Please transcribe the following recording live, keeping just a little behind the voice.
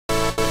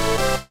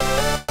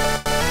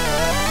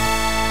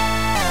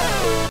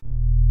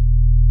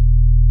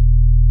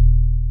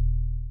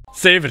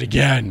Save it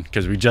again,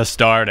 because we just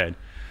started.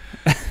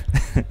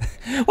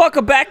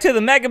 Welcome back to the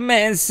Mega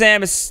Man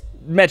Samus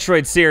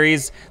Metroid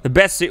series. The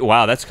best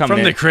wow, that's coming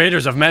From the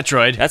creators of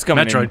Metroid. That's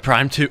coming Metroid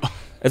Prime 2.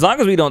 As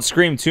long as we don't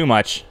scream too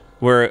much,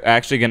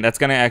 that's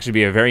gonna actually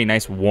be a very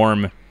nice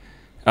warm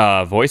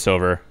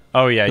voiceover.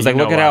 Oh yeah, it's like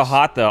look at how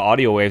hot the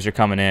audio waves are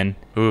coming in.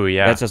 Ooh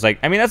yeah. That's just like,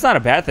 I mean, that's not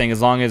a bad thing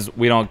as long as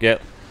we don't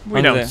get.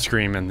 We don't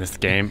scream in this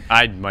game.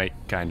 I might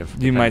kind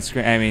of. You might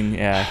scream. I mean,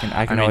 yeah,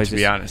 I can always. To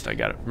be honest, I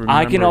gotta.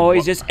 I can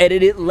always just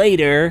edit it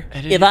later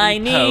if I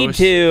need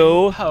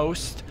to.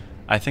 Post.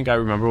 I think I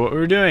remember what we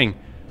were doing.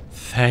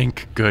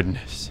 Thank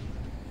goodness.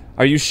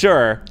 Are you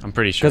sure? I'm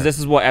pretty sure. Because this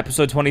is what,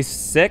 episode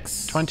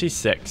 26?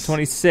 26.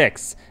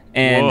 26.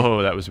 And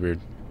whoa, that was weird.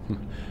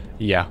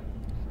 Yeah.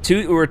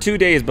 We're 2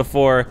 days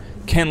before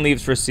Ken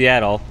leaves for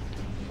Seattle.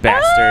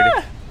 Bastard.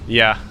 Ah!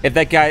 Yeah. If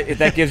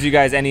that gives you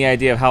guys any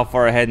idea of how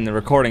far ahead in the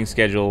recording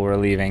schedule we're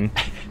leaving.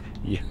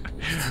 Yeah.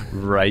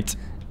 Right.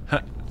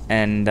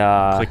 And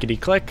clickety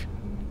click.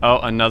 Oh,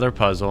 another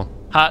puzzle.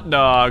 Hot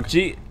dog.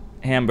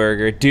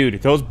 Hamburger.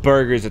 Dude, those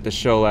burgers at the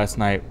show last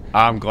night.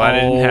 I'm glad I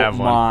didn't have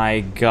one. Oh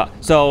my god.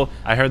 So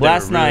I heard they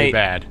last were really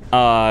night,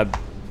 bad.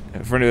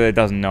 For anyone that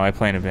doesn't know, I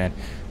play in a band.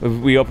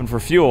 We opened for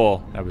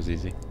Fuel. That was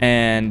easy.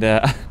 And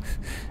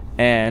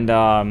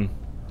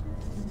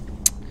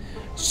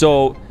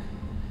so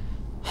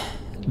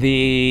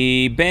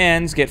the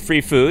bands get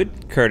free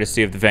food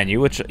courtesy of the venue,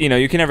 which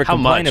you can never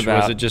complain about. How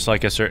much? Was it just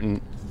like a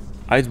certain?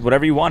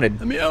 Whatever you wanted.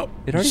 Let me out.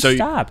 It already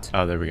stopped.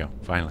 Oh, there we go.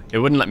 Finally, it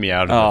wouldn't let me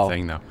out of the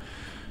thing though.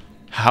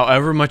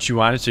 However much you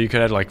wanted, so you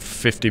could have like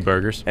 50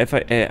 burgers.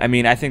 I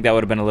mean, I think that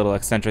would have been a little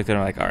eccentric. Then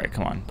I'm like, all right,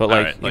 come on, but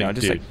like, right,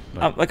 just dude,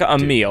 like a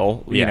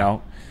meal,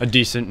 a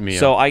decent meal.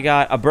 So I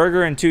got a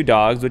burger and 2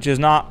 dogs, which is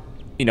not,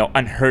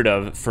 unheard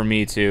of for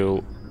me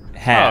to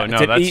have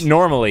eat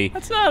normally.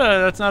 That's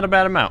not a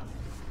bad amount.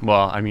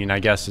 Well, I mean, I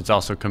guess it's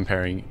also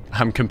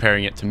I'm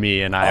comparing it to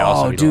me, and I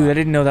also. Oh, dude, I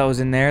didn't know that was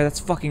in there. That's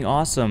fucking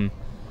awesome.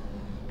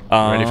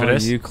 Ready for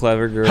this? You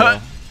clever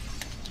girl.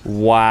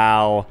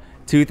 Wow.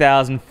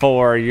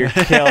 2004, you're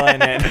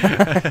killing it.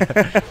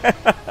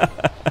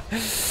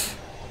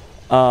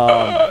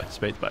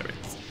 Space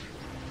pirates.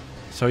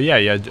 So yeah,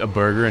 you had a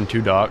burger and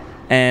 2 dogs.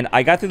 And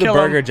I got through the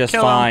burger just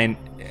fine.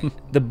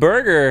 The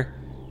burger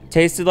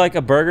tasted like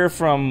a burger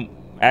from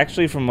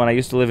when I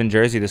used to live in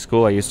Jersey, the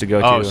school I used to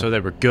go to. Oh, so they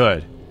were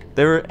good.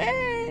 They were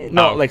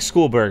like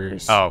school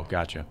burgers. Oh,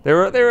 gotcha. They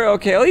were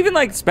okay. Well, even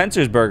like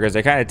Spencer's burgers,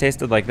 they kind of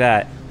tasted like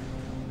that.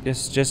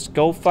 Just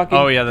go fucking.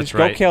 Oh yeah, that's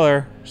right. Go kill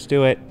her. Just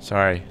do it.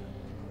 Sorry.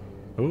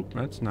 Oop,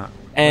 that's not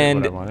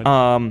and what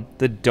I wanted.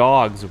 The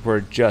dogs were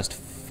just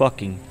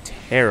fucking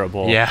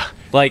terrible. Yeah.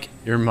 Like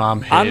your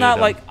mom hated I'm not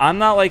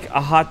them. like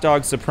a hot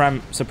dog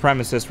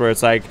supremacist where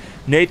it's like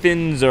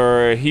Nathan's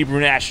or Hebrew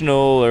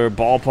National or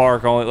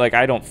Ballpark only. Like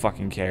I don't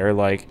fucking care.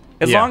 Like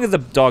as long as the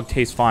dog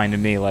tastes fine to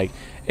me. Like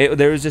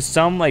there was just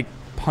some like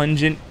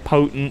pungent,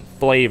 potent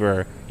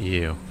flavor.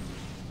 Ew.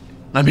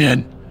 Let me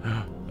in.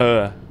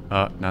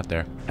 Not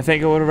there. I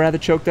think I would have rather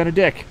choked on a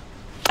dick.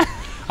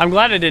 I'm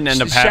glad I didn't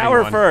end up having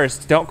one. Shower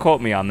first. Don't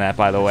quote me on that,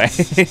 by the way.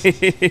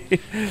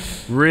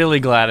 Really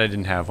glad I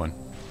didn't have one.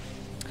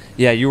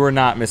 Yeah, you were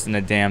not missing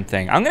a damn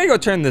thing. I'm going to go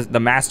turn the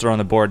master on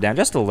the board down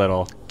just a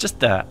little.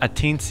 Just a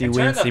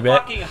teensy-weensy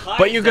bit.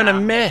 But you're going to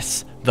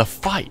miss the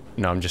fight.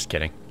 No, I'm just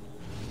kidding.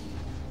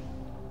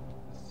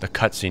 The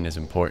cutscene is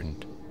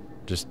important.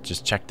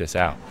 Just check this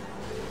out.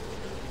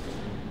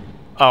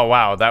 Oh,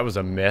 wow. That was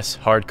a miss.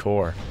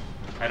 Hardcore.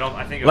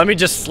 I think. Let me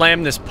just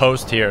slam this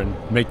post here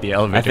and make the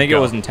elevator I think go. it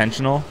was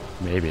intentional.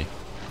 Maybe.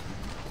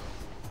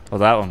 Well,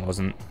 that one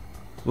wasn't.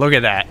 Look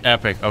at that.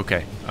 Epic.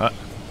 Okay.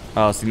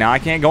 Oh, see, now I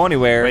can't go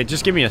anywhere. Wait,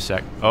 just give me a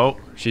sec. Oh,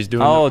 she's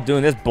doing.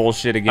 Doing this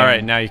bullshit again. All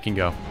right, now you can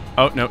go.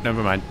 Oh no,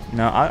 never mind.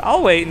 No,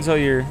 I'll wait until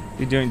you're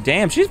doing.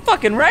 Damn, she's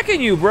fucking wrecking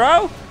you,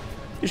 bro.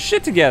 Your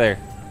shit together.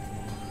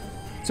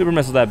 Super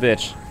missile that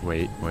bitch.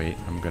 Wait.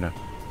 I'm gonna.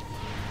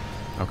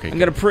 Okay. I'm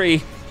gonna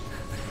pre.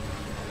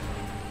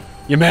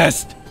 You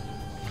missed.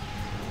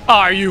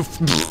 Are you?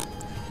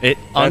 It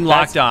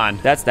unlocked on.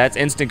 That's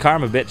instant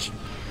karma, bitch.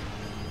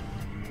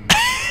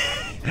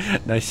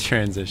 Nice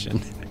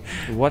transition.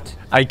 What?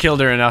 I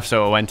killed her enough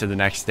so it went to the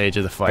next stage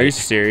of the fight. Are you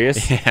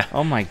serious? Yeah.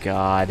 Oh my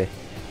god.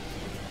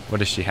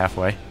 What is she,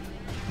 halfway?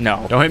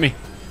 No. Don't hit me.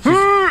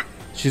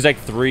 She's like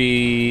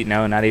 3.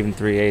 No, not even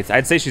 3/8.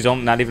 I'd say she's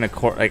not even a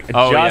quarter. Like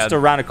just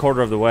around a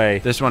quarter of the way.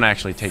 This one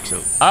actually takes a.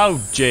 Oh,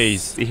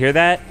 jeez. You hear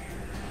that?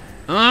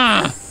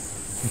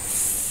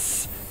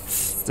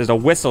 There's a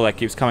whistle that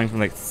keeps coming from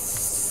like.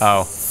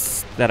 Oh.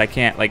 That I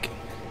can't like.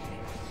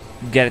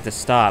 Get it to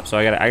stop. So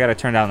I gotta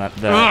turn down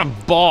the.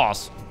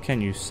 Boss.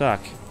 Ken, you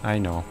suck. I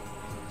know.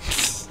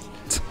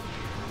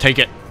 Take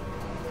it.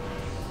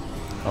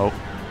 Oh.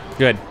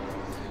 Good.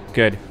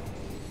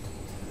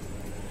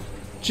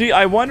 Gee,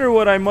 I wonder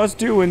what I must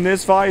do in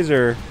this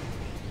visor.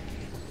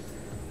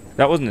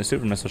 That wasn't a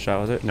super missile shot,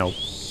 was it? Nope.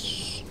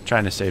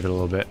 Trying to save it a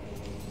little bit.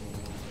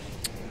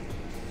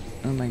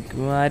 Oh my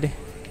god.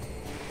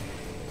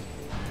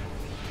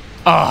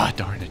 Ah,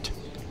 darn it.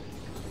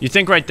 You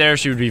think right there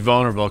she would be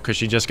vulnerable because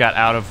she just got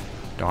out of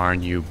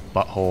Darn you,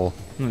 butthole.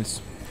 Nice.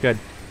 Good.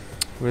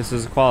 This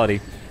is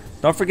quality.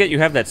 Don't forget you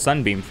have that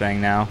sunbeam thing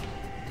now.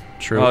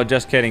 True. Oh,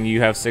 just kidding.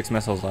 You have 6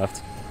 missiles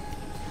left.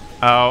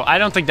 Oh, I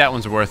don't think that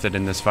one's worth it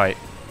in this fight.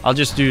 I'll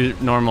just do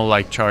normal,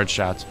 like, charge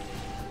shots.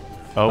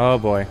 Oh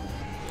boy.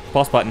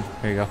 Pulse button.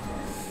 There you go.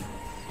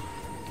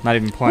 Not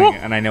even playing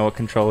it, and I know what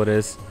control it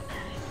is.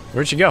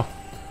 Where'd she go?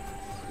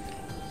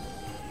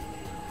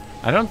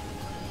 I don't...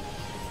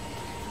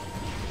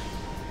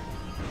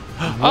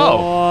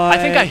 Oh, I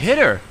think I hit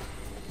her.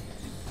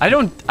 I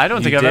don't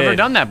think I've ever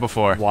done that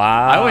before.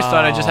 Wow. I always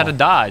thought I just had to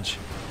dodge.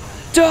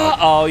 Duh!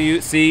 Oh,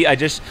 you see, I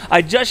just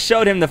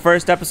showed him the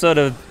first episode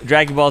of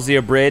Dragon Ball Z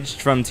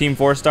Abridged from Team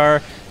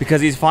 4-Star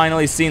because he's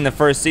finally seen the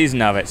first season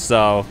of it,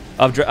 so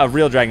of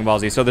real Dragon Ball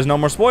Z. So there's no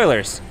more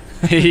spoilers.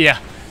 Yeah.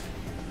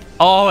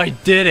 Oh, I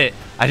did it.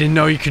 I didn't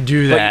know you could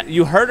do that. But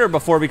you hurt her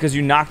before because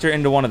you knocked her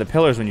into one of the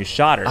pillars when you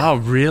shot her. Oh,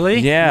 really?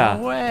 Yeah.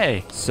 No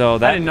way. So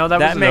that I didn't know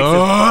that makes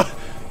was it,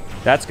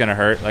 that's gonna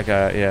hurt like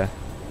a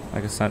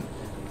sun.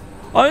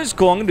 Oh, this is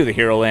cool. I'm gonna do the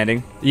hero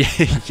landing. Yeah.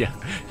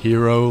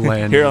 Hero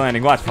landing. Hero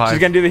landing. Watch. She's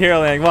gonna do the hero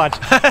landing. Watch.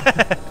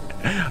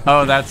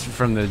 Oh, that's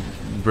from the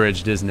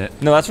bridge, isn't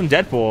it? No, that's from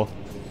Deadpool.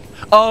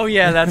 Oh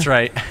yeah, that's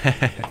right.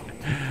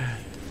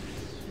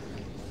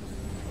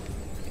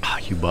 Oh,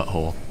 you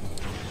butthole.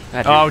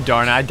 Oh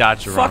darn! I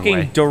dodged the wrong way.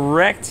 Fucking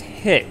direct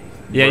hit.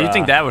 Yeah, you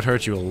think that would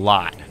hurt you a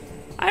lot?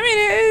 I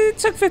mean, it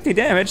took 50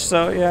 damage,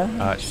 so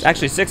yeah.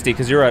 Actually 60,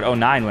 because you were at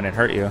 09 when it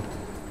hurt you.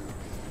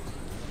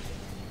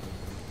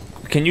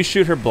 Can you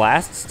shoot her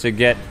blasts to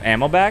get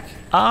ammo back?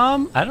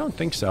 I don't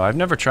think so. I've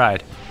never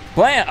tried.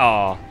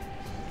 Oh.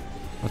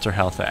 What's her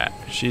health at?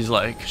 She's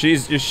like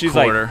she's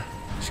quarter.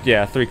 Like,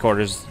 yeah,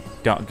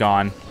 3/4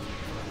 gone.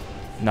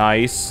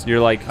 Nice. You're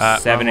like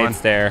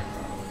 7/8 there.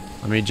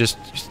 Let me just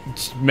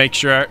make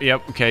sure.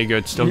 Yep. Okay.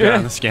 Good. Still good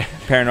on the scan.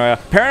 Paranoia.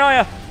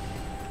 Paranoia.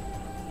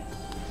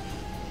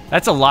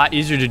 That's a lot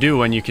easier to do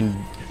when you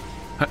can.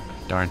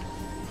 Darn.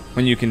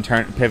 When you can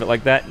pivot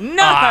like that. Nice.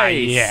 Ah,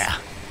 yeah.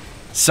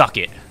 Suck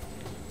it.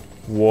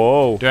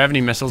 Whoa. Do I have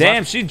any missiles Damn,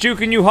 left? she's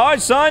juking you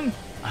hard, son.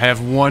 I have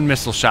 1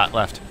 missile shot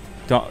left.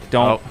 Do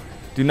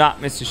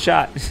not miss a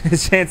shot. A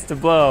chance to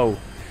blow.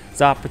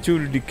 This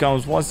opportunity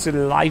comes once in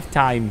a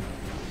lifetime.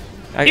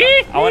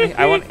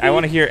 I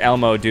want to hear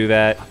Elmo do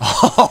that.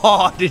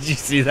 Oh, did you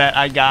see that?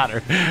 I got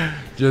her.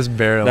 Just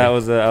barely. That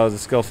was a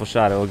skillful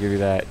shot. I will give you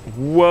that.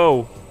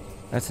 Whoa.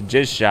 That's a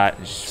jizz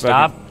shot.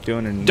 Stop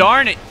doing it.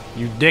 Darn it,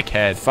 you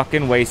dickhead.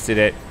 Fucking wasted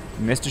it.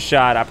 Missed a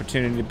shot.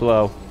 Opportunity to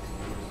blow.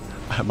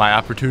 My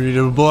opportunity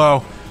to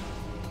blow.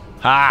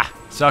 Ha!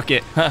 Suck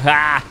it.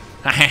 Ha!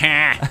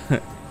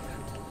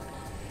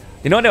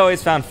 You know what I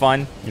always found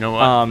fun? You know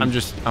what?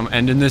 I'm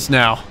ending this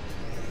now.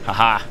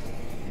 Haha.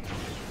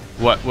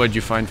 What'd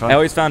you find fun? I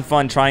always found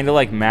fun trying to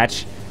like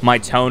match my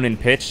tone and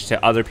pitch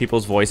to other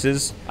people's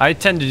voices. I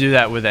tend to do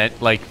that with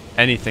like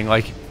anything.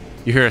 Like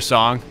you hear a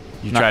song,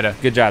 you try to.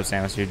 Good job,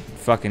 Samus. You're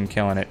fucking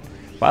killing it.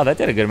 Wow, that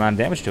did a good amount of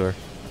damage to her.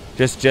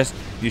 Just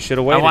you should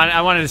have waited.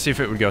 I wanted to see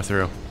if it would go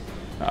through.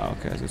 Oh,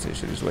 okay. I was gonna say you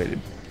should have just waited.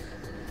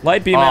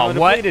 Light beam ammo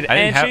depleted,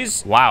 and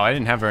she's. Wow, I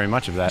didn't have very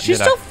much of that.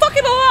 She's still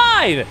fucking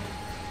alive.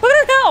 Look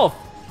at her health.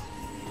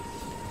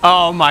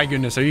 Oh my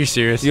goodness, are you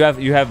serious? You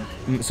have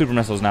super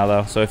missiles now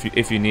though, so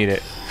if you need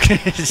it.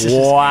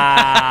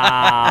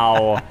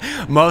 Wow.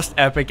 Most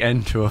epic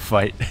end to a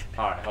fight.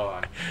 All right, hold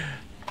on.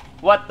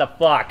 What the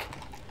fuck?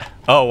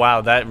 Oh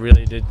wow, that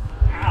really did.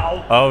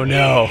 Ow. Oh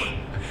no,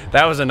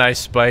 that was a nice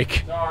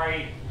spike.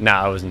 Sorry.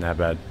 Nah, it wasn't that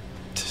bad.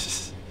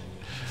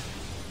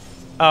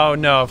 Oh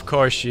no, of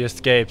course she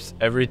escapes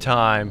every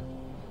time.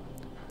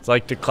 It's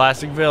like the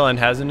classic villain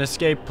has an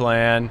escape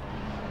plan.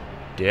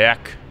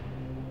 Dick.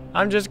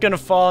 I'm just gonna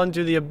fall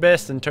into the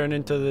abyss and turn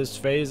into this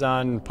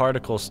phazon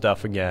particle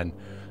stuff again.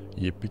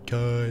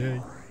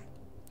 Yippee-ki-yay.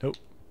 Oh,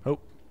 oh.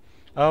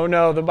 Oh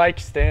no, the bike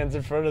stands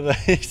in front of the...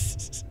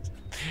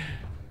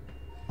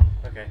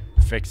 Okay.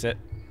 Fix it.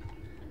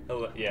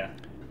 Oh, yeah.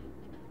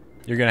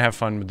 You're gonna have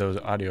fun with those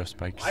audio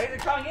spikes. Why is it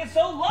coming in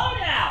so low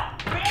now?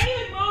 We haven't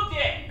even moved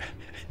it!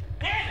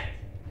 Damn it!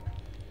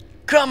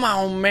 Come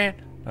on, man!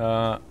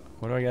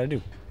 What do I gotta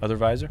do? Other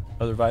visor?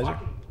 Other visor?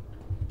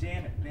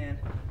 Damn it, man.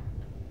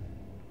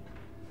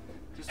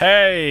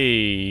 Hey,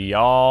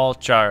 y'all!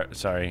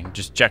 Sorry,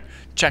 just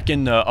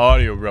checking the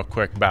audio real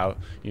quick about,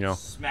 you know,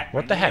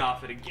 what the heck?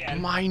 Off it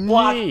again. My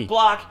knee!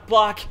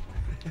 Block!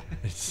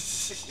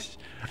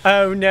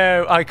 Oh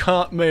no, I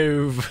can't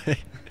move.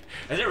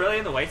 Is it really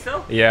in the way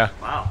still? Yeah.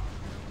 Wow.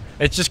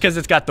 It's just because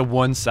it's got the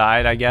one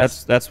side, I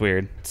guess. That's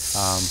weird.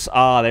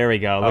 Oh, there we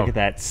go. Look at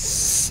that.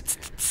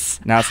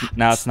 Now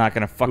it's not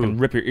gonna fucking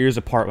rip your ears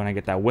apart when I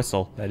get that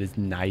whistle. That is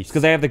nice.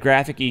 Because I have the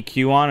graphic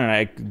EQ on, and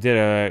I did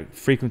a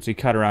frequency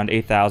cut around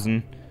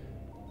 8,000.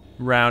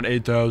 Around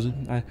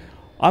 8,000.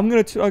 I'm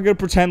gonna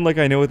pretend like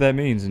I know what that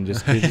means and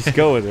just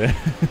go with it.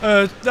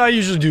 I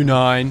usually do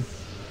 9.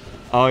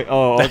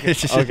 Oh, okay.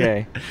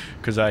 Okay.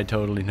 Because I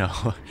totally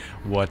know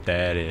what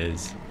that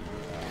is.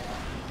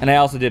 And I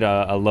also did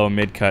a low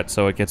mid cut,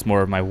 so it gets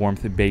more of my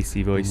warmth,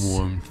 bassy voice.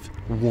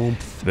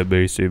 Warmth. The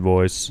bassy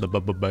voice. The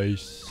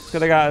bass.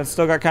 because I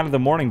still got kind of the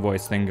morning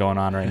voice thing going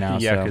on right now.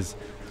 Yeah, so. because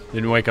you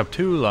didn't wake up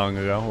too long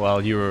ago.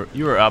 Well, you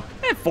were up.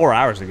 4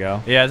 hours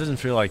ago. Yeah, it doesn't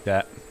feel like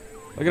that.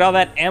 Look at all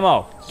that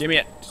ammo. Give me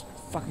it. Just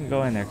fucking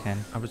go in there, Ken.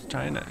 I was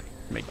trying to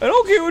make... I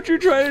don't care what you're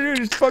trying to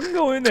do. Just fucking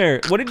go in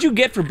there. What did you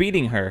get for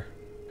beating her?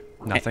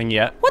 Nothing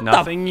yet. What the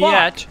Nothing fuck?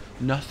 yet.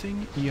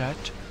 Nothing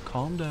yet.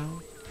 Calm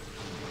down.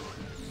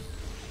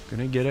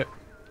 Gonna get it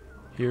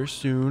here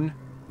soon.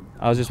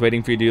 I was just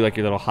waiting for you to do like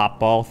your little hop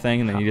ball thing,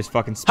 and then you just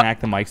fucking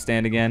smack the mic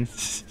stand again.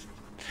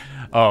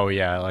 Oh,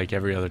 yeah, like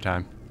every other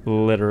time.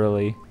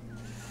 Literally.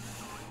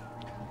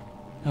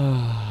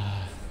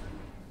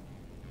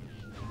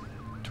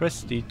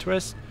 Twisty,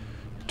 twist.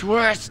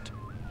 Twist!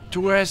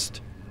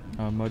 Twist!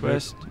 My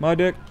Twist. dick. My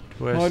dick.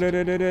 Twist. My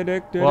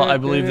dick. Well, I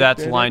believe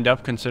that's lined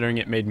up considering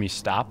it made me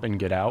stop and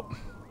get out.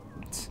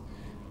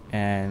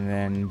 And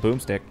then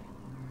boomstick.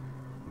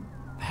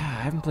 I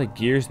haven't played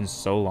Gears in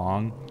so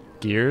long.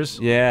 Gears?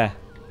 Yeah.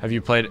 Have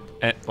you played,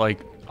 like,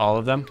 all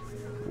of them?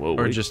 Whoa,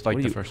 Or just,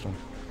 like, the first one?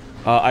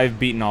 I've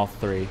beaten all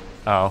 3.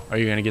 Oh, are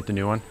you gonna get the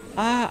new one?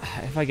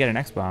 If I get an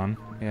Xbox,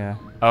 yeah.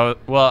 Oh,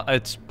 well,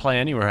 it's Play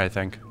Anywhere, I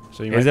think.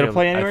 So you Is might it be a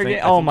Play able- Anywhere I think-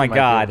 game? I Oh think my you might be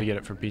able God. to get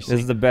it for PC. This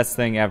is the best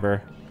thing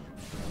ever.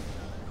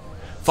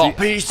 For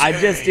PC. I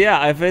just,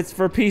 yeah, if it's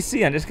for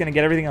PC, I'm just gonna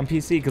get everything on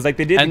PC because like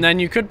they did. And then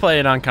you could play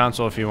it on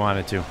console if you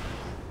wanted to.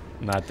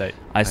 Not that.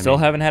 I still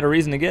mean, havenn haven't had a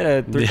reason to get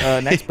an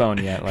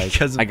Xbone yet. Like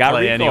because I got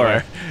Play Recore.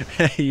 Anywhere.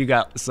 You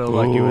got so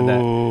lucky with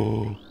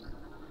that.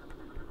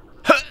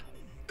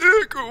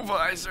 Echo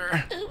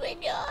visor. Oh my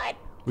god.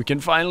 We can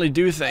finally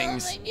do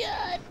things. Oh my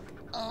god.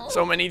 Oh.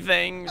 So many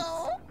things.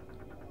 Oh.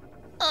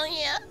 Oh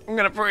yeah. I'm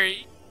gonna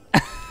pray.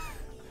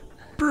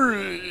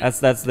 Pray.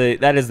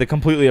 That is the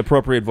completely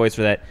appropriate voice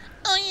for that.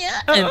 Oh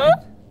yeah.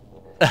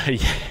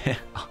 Yeah.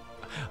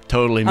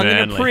 Totally I'm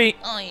manly. gonna pre.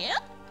 Oh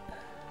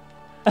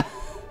yeah.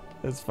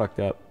 That's fucked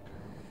up.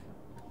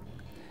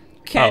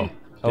 Didn't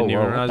even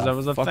whoa, realize what that the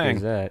was a fuck thing.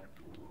 Is that?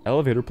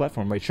 Elevator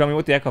platform. Wait, show me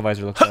what the echo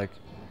visor looks like.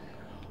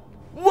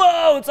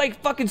 Whoa, it's like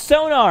fucking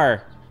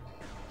sonar.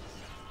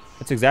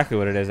 That's exactly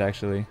what it is,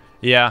 actually.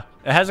 Yeah,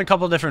 it has a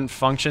couple different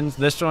functions.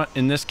 This one,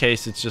 in this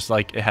case, it's just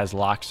like it has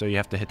locks, so you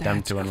have to hit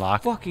them to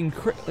unlock. Fucking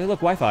hey, look,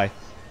 Wi-Fi.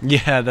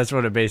 Yeah, that's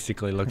what it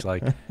basically looks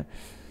like.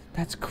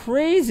 That's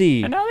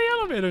crazy. And now the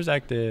elevator's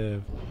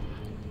active.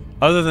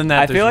 Other than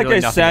that, I feel like really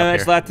there's nothing so up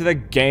much here. left to the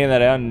game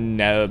that I don't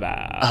know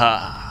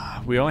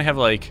about. We only have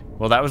like,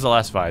 well, that was the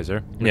last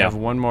visor. We Yeah. have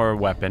one more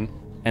weapon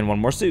And one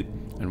more suit.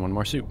 and one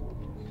more suit.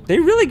 They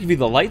really give you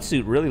the light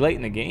suit really late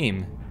in the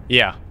game.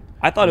 Yeah.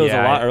 I thought it was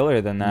Yeah, a lot earlier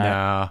than that.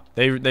 No,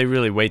 they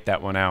really wait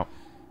that one out.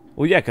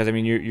 Well, yeah, because I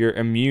mean you're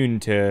immune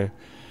to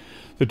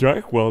the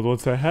dark world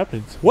once that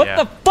happens. What Yeah.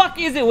 the fuck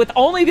is it with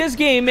only this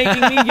game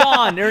making me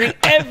yawn during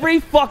every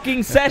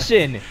fucking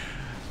session?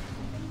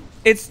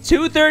 It's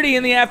 2:30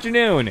 in the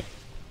afternoon.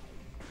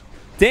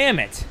 Damn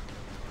it.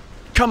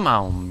 Come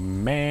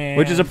on, man.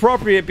 Which is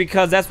appropriate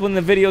because that's when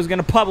the video is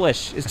gonna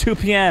publish. It's 2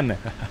 p.m.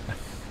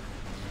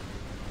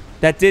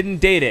 That didn't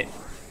date it.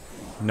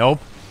 Nope,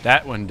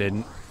 that one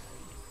didn't.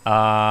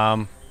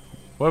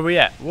 Where we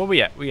at? Where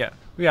we at? We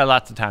got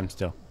lots of time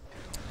still.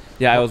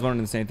 Yeah, I was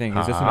wondering the same thing.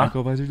 Is this an Uh-huh.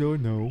 echo visor door?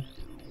 No.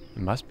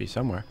 It must be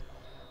somewhere.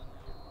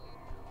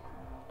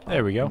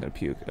 There we I'm go. gonna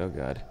puke. Oh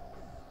god.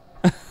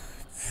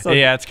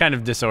 Yeah, it's kind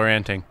of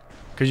disorienting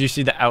because you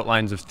see the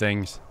outlines of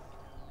things.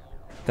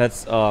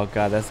 That's oh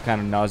god, that's kind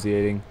of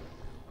nauseating.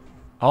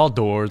 All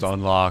doors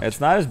unlocked.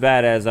 It's not as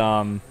bad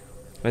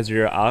as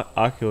your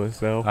Oculus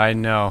though. I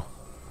know.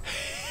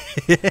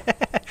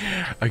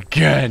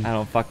 Again. I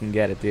don't fucking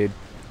get it, dude.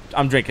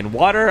 I'm drinking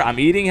water. I'm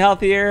eating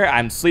healthier.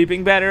 I'm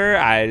sleeping better.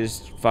 I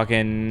just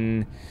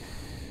fucking.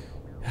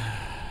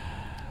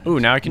 Ooh,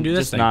 now I can do this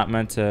Just thing. not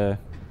meant to.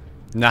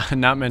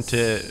 Not meant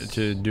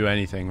to do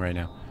anything right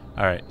now.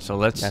 All right, so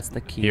let's. That's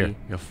the key. Here,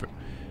 go for.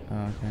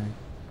 Okay.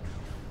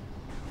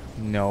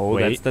 No,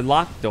 Wait. that's the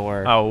locked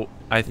door. Oh,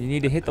 You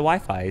need to hit the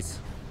Wi-Fi's.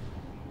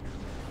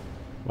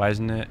 Why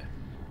isn't it?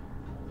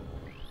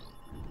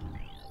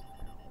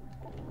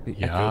 The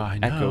Yeah, I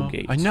know. Echo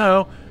gate. I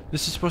know.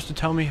 This is supposed to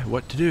tell me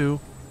what to do.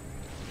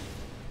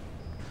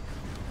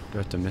 Do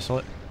I have to missile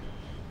it?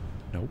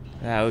 Nope.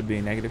 That would be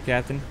a negative,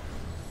 Captain.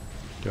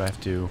 Do I have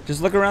to?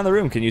 Just look around the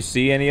room. Can you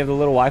see any of the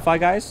little Wi-Fi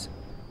guys?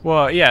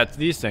 Well, yeah, it's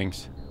these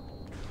things.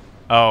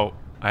 Oh,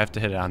 I have to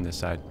hit it on this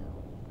side.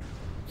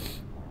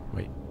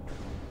 Wait,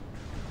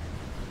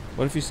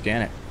 What if you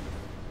scan it?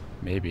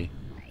 maybe.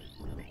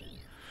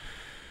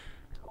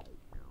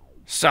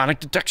 Sonic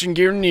detection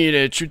gear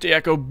needed. Shoot the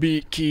echo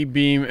key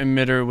beam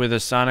emitter with a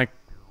sonic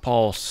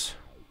pulse.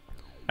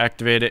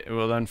 Activate it. It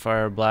will then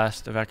fire a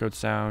blast of echoed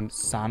sound.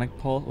 Sonic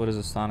pulse? What is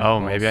a sonic Oh,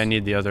 pulse? maybe I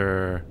need the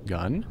other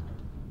gun?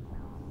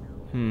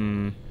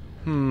 You're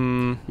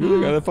Hmm. the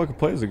guy that fucking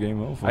plays the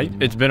game.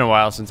 It's been a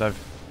while since I've...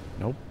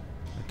 Nope.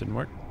 That didn't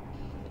work.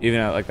 Even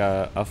at like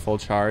a full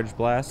charge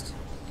blast?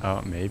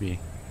 Oh, maybe.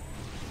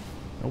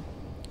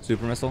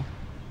 Super missile?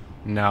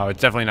 No, it's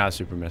definitely not a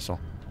super missile.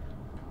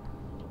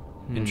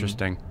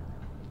 Interesting.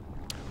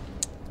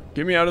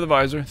 Get me out of the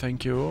visor.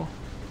 Thank you.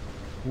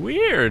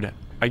 Weird.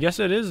 I guess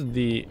it is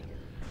the...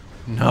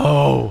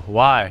 No.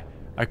 Why?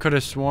 I could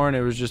have sworn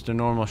it was just a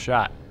normal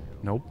shot.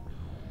 Nope.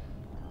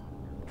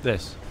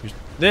 This.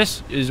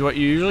 This is what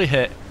you usually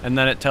hit, and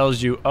then it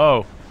tells you,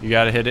 oh, you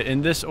gotta hit it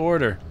in this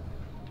order.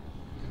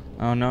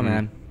 Oh no,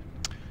 man.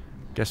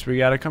 Guess we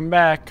gotta come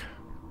back.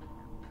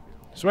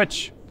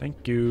 Switch.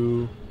 Thank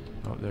you.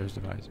 Oh, there's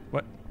the device.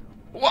 What?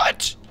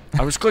 What?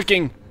 I was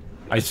clicking.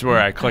 I swear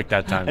I clicked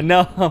that time.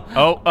 No.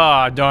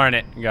 Oh, darn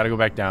it. You gotta go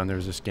back down. There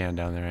was a scan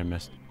down there I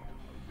missed.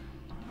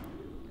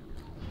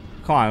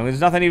 Come on, there's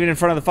nothing even in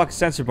front of the fucking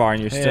sensor bar,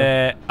 and you're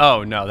still.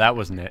 Oh, no, that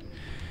wasn't it.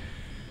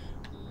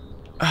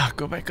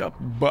 Go back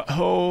up,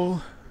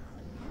 butthole.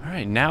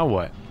 Alright, now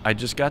what? I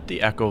just got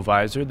the echo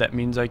visor. That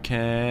means I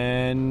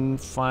can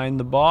find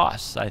the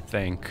boss, I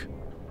think.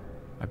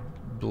 I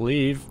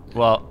believe.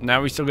 Well,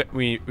 now we still get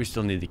we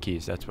still need the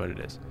keys. That's what it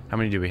is. How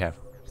many do we have?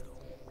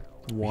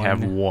 One. We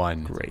have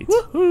one. Great.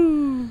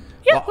 Woohoo!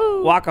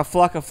 Yahoo! Waka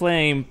flocka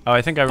flame. Oh,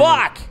 I think I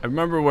Fuck! I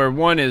remember where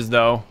one is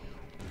though.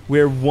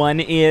 Where one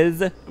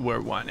is.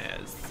 Where one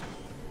is.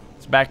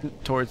 It's back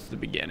towards the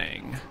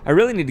beginning. I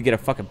really need to get a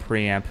fucking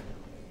preamp.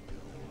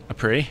 A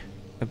pre?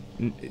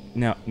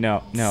 No,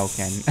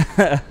 Ken.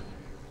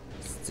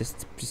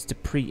 just a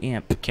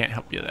preamp. Can't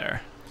help you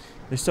there.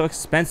 They're so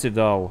expensive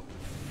though.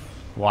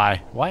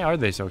 Why? Why are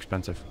they so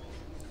expensive?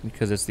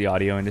 Because it's the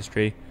audio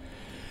industry.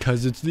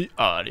 Because it's the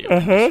audio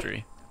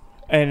industry.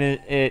 And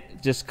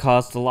it just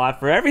costs a lot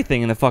for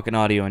everything in the fucking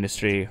audio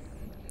industry.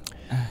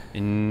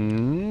 Could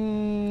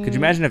you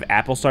imagine if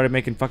Apple started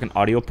making fucking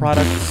audio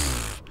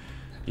products?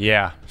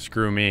 Yeah,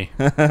 screw me.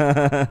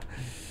 I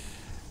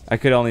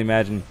could only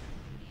imagine.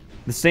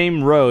 The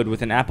same road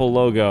with an Apple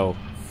logo,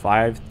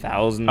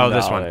 $5,000. Oh,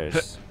 this one.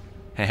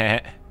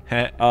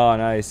 Oh,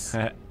 nice.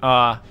 I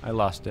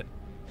lost it.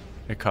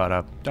 It caught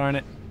up. Darn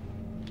it.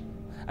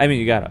 I mean,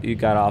 you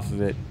got off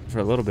of it for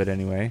a little bit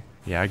anyway.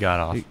 Yeah, I got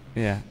off.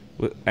 Yeah.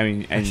 I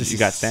mean, and you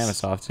got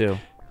Samus off too.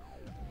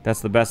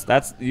 That's the best.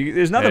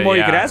 There's nothing more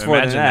you Yeah, could ask for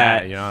than imagine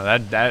that. You know,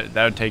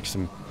 that would take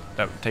some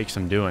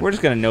doing. We're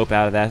just gonna nope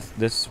out of that.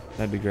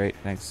 That'd be great.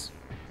 Thanks.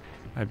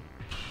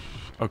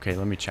 Okay,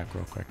 let me check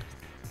real quick.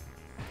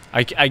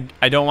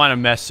 I don't want to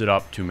mess it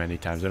up too many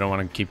times. I don't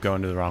want to keep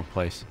going to the wrong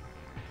place.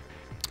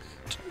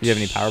 Do you have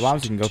any power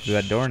bombs? You can go through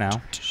that door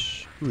now.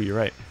 Ooh, you're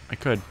right. I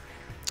could.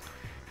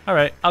 All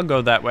right, I'll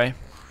go that way.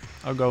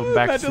 I'll go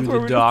back through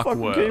the dark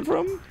world. Came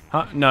from?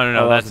 Huh?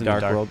 No, that's in the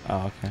dark world.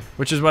 Oh, okay.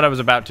 Which is what I was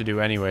about to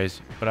do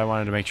anyways, but I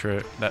wanted to make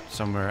sure that's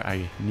somewhere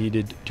I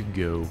needed to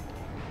go.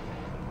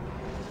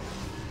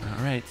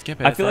 All right,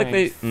 skip it. I feel like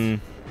they.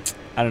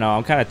 I don't know.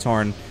 I'm kind of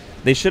torn.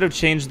 They should have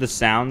changed the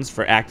sounds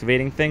for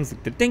activating things,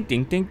 like the ding,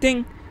 ding, ding,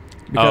 ding.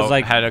 Because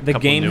like the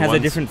game has a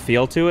different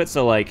feel to it,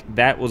 so like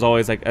that was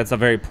always like that's a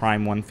very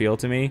Prime 1 feel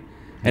to me,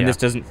 and this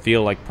doesn't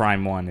feel like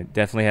Prime 1. It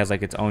definitely has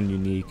like its own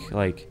unique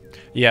like.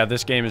 Yeah,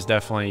 this game is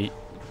definitely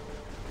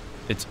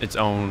its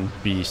own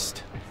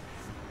beast.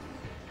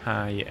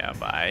 Yeah,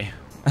 bye.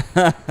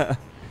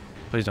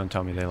 Please don't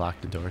tell me they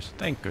locked the doors.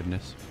 Thank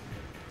goodness.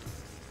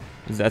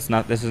 This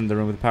isn't the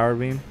room with the power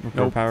beam?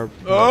 Nope. Power.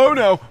 Oh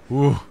no!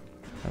 Ooh.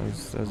 That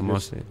was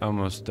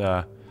almost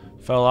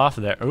fell off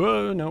there.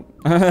 Oh nope.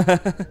 I'm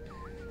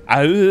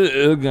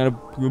gonna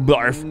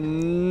barf.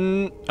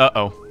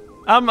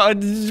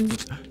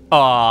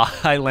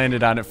 I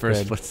landed on it for a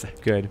split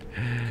second.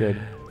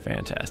 Good.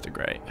 Fantastic,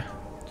 right?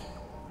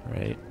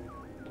 Right.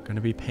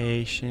 Gonna be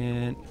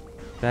patient.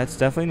 That's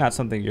definitely not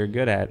something you're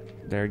good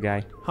at, there,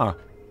 guy. Huh.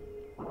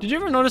 Did you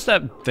ever notice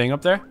that thing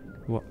up there?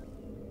 What?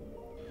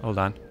 Hold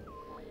on.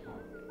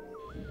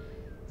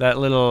 That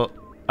little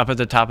up at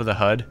the top of the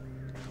HUD.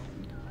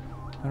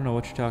 I don't know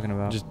what you're talking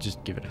about.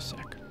 Just give it a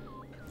sec.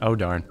 Oh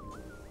darn.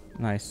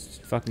 Nice.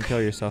 Fucking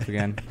kill yourself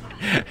again.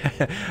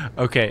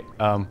 Okay.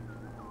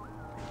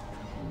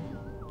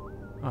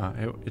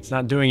 It's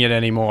not doing it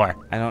anymore.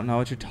 I don't know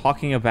what you're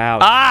talking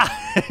about. Ah!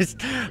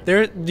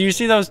 Do you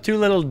see those two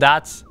little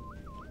dots?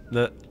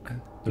 The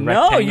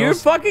no, you're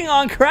fucking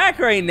on crack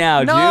right now,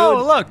 dude.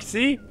 No, look,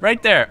 see? Right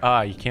there.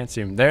 You can't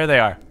see them. There they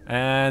are.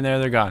 And there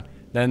they're gone.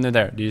 Then they're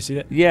there. Do you see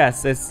that?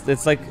 Yes,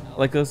 it's like it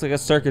looks like a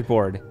circuit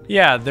board.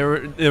 Yeah,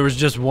 there was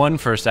just one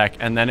for a sec,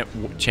 and then it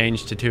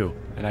changed to two,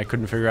 and I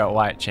couldn't figure out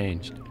why it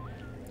changed.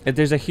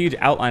 There's a huge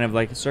outline of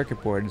like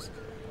circuit boards.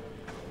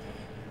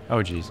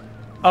 Oh jeez.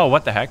 Oh,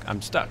 what the heck?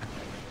 I'm stuck.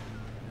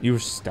 You were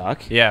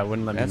stuck? Yeah, it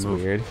wouldn't let me That's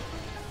move. weird.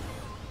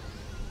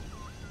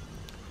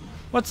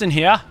 What's in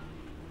here?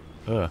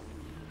 Ugh.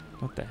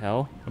 What the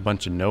hell? A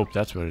bunch of nope.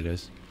 That's what it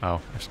is.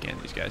 Oh, I've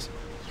scanned these guys.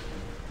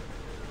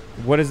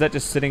 What is that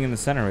just sitting in the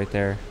center right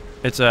there?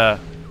 It's one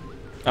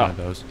of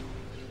those.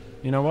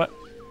 You know what?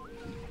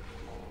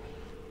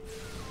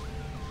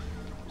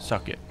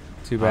 Suck it.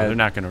 Too bad. They're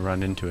not going to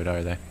run into it,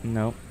 are they?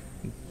 Nope.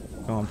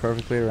 Going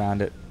perfectly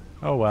around it.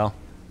 Oh, well.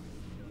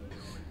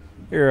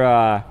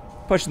 You're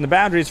pushing the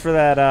boundaries for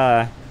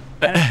that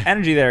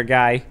energy there,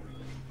 guy.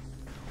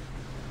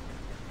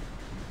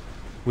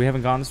 We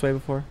haven't gone this way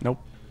before? Nope.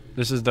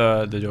 This is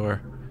the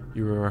door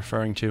you were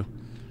referring to.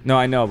 No,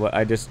 I know, but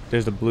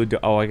there's a blue door.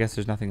 Oh, I guess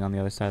there's nothing on the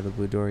other side of the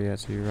blue door yet,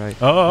 so you're right.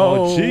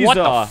 Oh, Jesus. what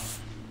the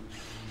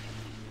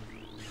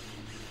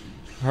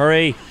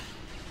Hurry.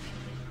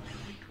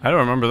 I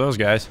don't remember those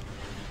guys.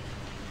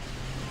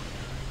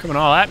 Coming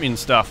all at me and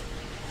stuff.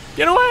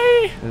 Get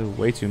away! Ooh,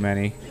 way too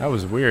many. That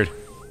was weird.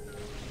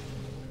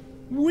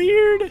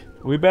 Weird.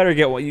 We better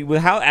get what you,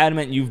 with how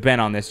adamant you've been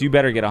on this, you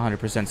better get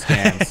 100%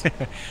 scans.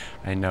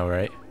 I know,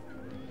 right?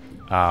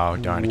 Oh,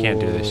 darn, I can't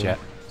do this yet.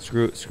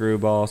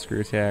 Screwball, screw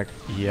attack.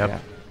 Yep. Yeah.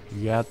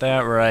 You got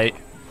that right.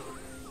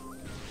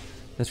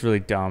 That's really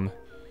dumb.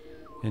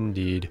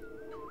 Indeed.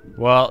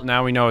 Well,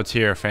 now we know it's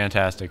here.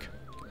 Fantastic.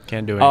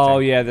 Can't do anything. Oh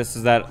yeah, this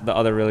is the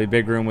other really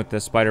big room with the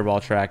spider ball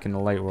track in the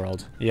light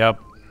world. Yep.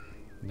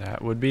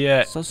 That would be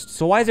it.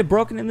 So why is it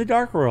broken in the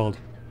dark world?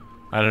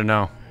 I don't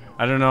know.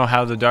 I don't know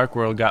how the dark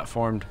world got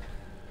formed.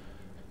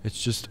 It's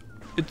just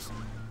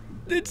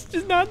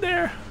not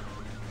there.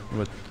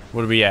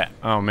 What are we at?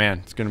 Oh man,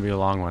 it's gonna be a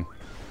long one.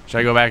 Should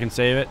I go back and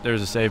save it?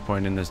 There's a save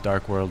point in this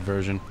dark world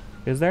version.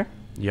 Is there?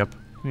 Yep.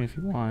 I mean, if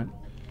you want.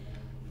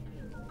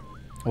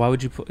 Why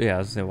would you put? Yeah, I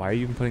was gonna say, why are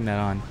you even putting that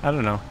on? I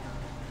don't know.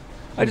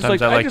 I just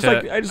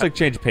like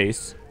change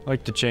pace. I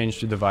like to change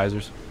to the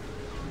visors.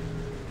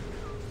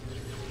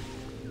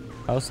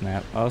 Oh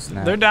snap! Oh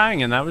snap! They're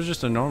dying, and that was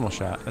just a normal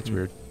shot. That's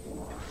weird.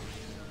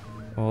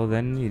 Well,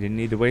 then you didn't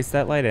need to waste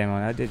that light ammo,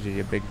 now did you,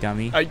 you big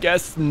dummy? I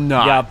guess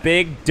not. Yeah,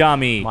 big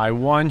dummy. My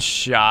one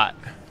shot.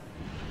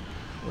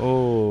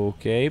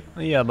 Okay.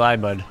 Yeah, bye,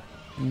 bud.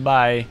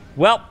 Bye.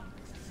 Well,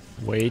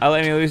 wait.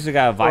 I mean, at least we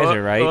got a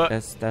visor, right?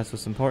 That's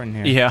what's important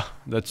here. Yeah,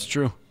 that's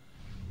true.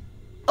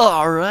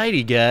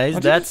 Alrighty, guys.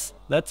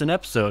 That's an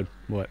episode.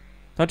 What?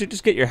 Don't you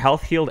just get your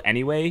health healed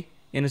anyway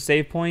in a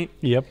save point?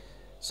 Yep.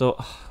 So,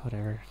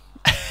 whatever.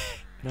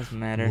 Doesn't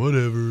matter.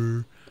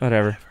 Whatever.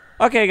 Whatever.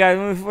 Okay,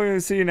 guys. We'll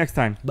see you next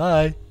time.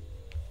 Bye.